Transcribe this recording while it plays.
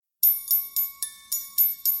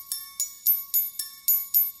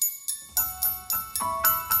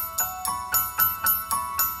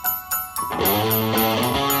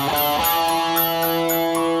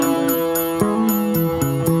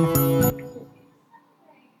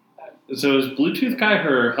So is Bluetooth guy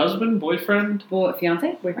her husband, boyfriend,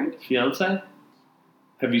 Fiance? Boyfriend? fiance?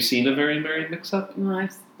 Have you seen A Very Merry Mix-Up? Well, I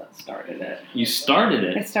started it. You started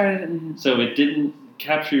it. I started it. So it didn't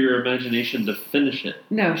capture your imagination to finish it.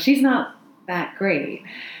 No, she's not that great.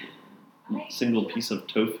 Single piece of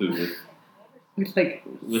tofu With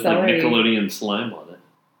with Nickelodeon slime on it.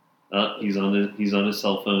 He's on his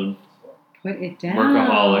cell phone. Put it down.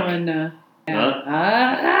 Workaholic.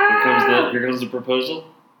 Here comes the proposal.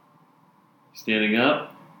 Standing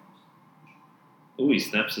up. Ooh, he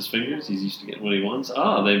snaps his fingers. He's used to getting what he wants.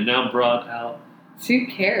 Oh, they've now brought out 2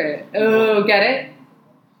 carrot. Oh, get it?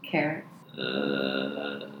 Carrots.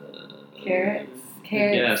 Carrots.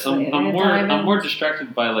 Yes, I'm more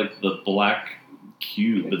distracted by like the black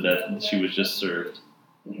cube that she was just served.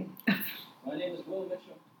 My name is Will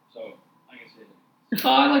Mitchell, so I can say that. Oh,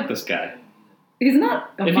 I like this guy. He's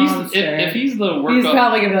not a monster. If he's the he's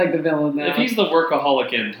probably gonna be like the villain now. If he's the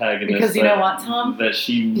workaholic antagonist, because you know what, Tom? That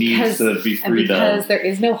she needs to be freed and because of. there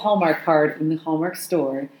is no Hallmark card in the Hallmark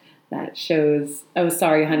store that shows, oh,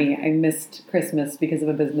 sorry, honey, I missed Christmas because of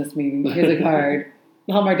a business meeting. Here's a card.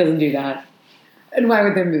 Hallmark doesn't do that. And why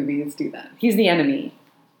would their movies do that? He's the enemy.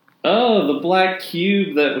 Oh, the black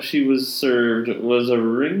cube that she was served was a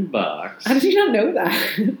ring box. How did you not know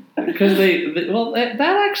that? Because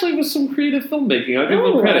that actually was some creative filmmaking. I'll give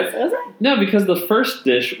them credit. Was it? No, because the first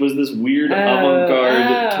dish was this weird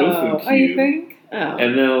avant-garde tofu cube. Oh, you think? Oh.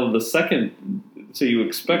 And then the second, so you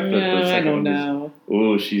expect that the second I don't one know.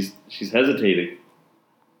 Oh, she's hesitating.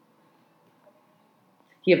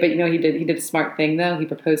 Yeah, but you know he did a smart thing though. He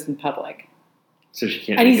proposed in public. So she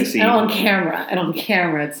can't And make a he's scene. on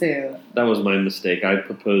camera too. That was my mistake. I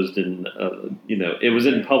proposed in, it was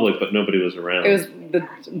in public, but nobody was around. It was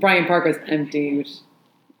Brian Park was empty, which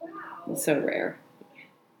was so rare.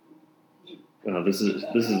 Wow, this is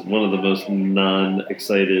one of the most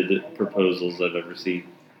non-excited proposals I've ever seen.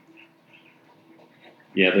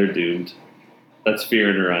 Yeah, they're doomed. That's fear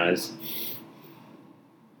in her eyes.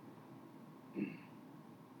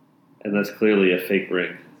 And that's clearly a fake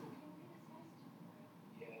ring.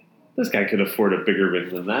 This guy could afford a bigger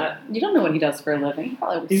ring than that. You don't know what he does for a living.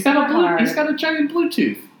 He's got a giant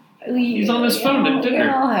Bluetooth. He's on his phone at dinner. We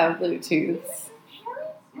all have Bluetooths.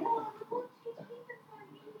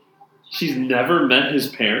 She's never met his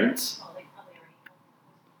parents?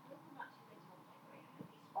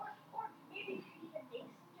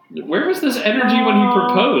 Where was this energy when he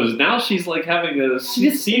proposed? Now she's like having a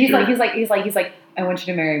seizure. He's like, I want you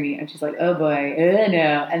to marry me. And she's like, oh boy,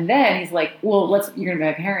 no. And then he's like, well, you're going to be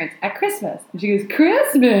my parents at Christmas. And she goes,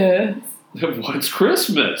 Christmas? What's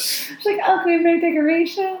Christmas? She's like, oh, can we make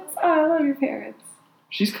decorations? Oh, I love your parents.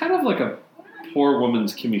 She's kind of like a poor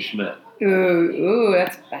woman's Kimmy Schmidt. Ooh,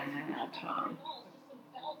 that's bad, Tom.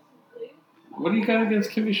 What do you got against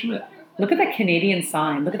Kimmy Schmidt? Look at that Canadian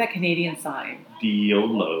sign.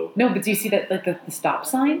 YOLO. No, but do you see that, like the stop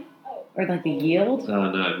sign? Or like the yield?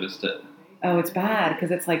 Oh, no, I missed it. Oh, it's bad, because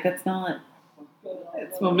it's like, that's not...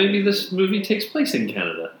 Well, maybe this movie takes place in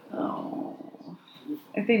Canada. Oh.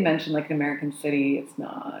 If they mention, like, an American city, it's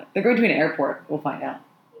not. They're going to an airport. We'll find out.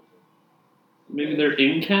 Maybe they're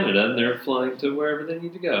in Canada and they're flying to wherever they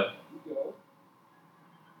need to go.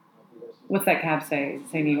 What's that cab say? Does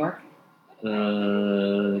it say New York?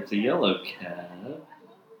 It's a yellow cab.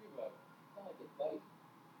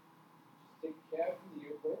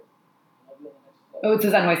 Oh, it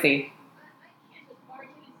says NYC.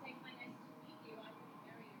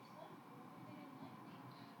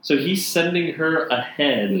 So he's sending her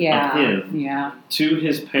ahead of him to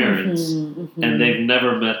his parents, and they've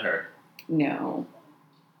never met her. No.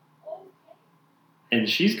 And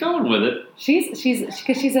she's going with it.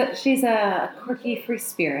 She's a quirky free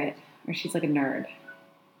spirit, or she's like a nerd.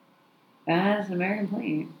 That's an American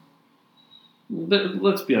plane.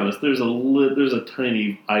 Let's be honest. There's a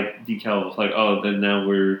tiny decal of like, oh, then now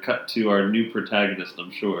we're cut to our new protagonist.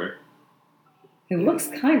 I'm sure. It looks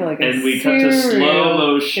kind of like and we cut to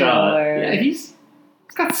slow-mo shot. Yeah, he's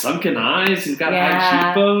got sunken eyes. He's got high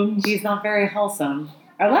cheekbones. He's not very wholesome.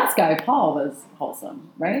 Our last guy, Paul, was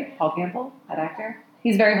wholesome, right? Paul Campbell, that actor.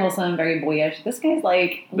 He's very wholesome, very boyish. This guy's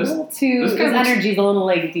like a little too. His energy's a little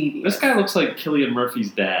like devious. This guy looks like Cillian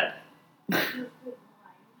Murphy's dad.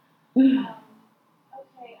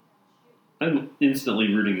 I'm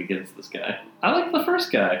instantly rooting against this guy. I like the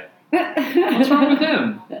first guy. What's wrong with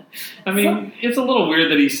him? I mean, it's a little weird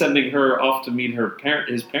that he's sending her off to meet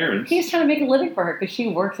his parents. He's trying to make a living for her because she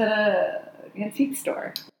works at an antique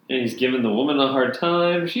store. And he's giving the woman a hard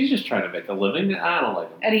time. She's just trying to make a living. I don't like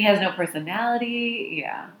him. And he has no personality.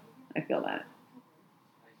 Yeah, I feel that.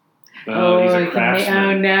 He's a he can craftsman.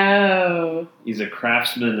 oh no! He's a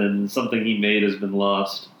craftsman, and something he made has been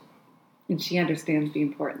lost And she understands the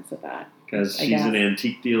importance of that. because I she's an guess.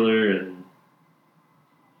 antique dealer, and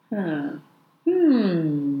Huh.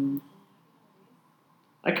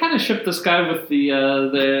 I kind of shipped this guy with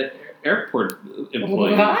the airport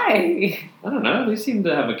employee. Why? I don't know. They seem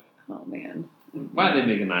to have a. Oh man. Why are they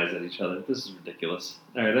making eyes at each other? This is ridiculous.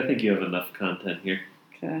 All right, I think you have enough content here.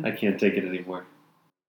 Okay. I can't take it anymore.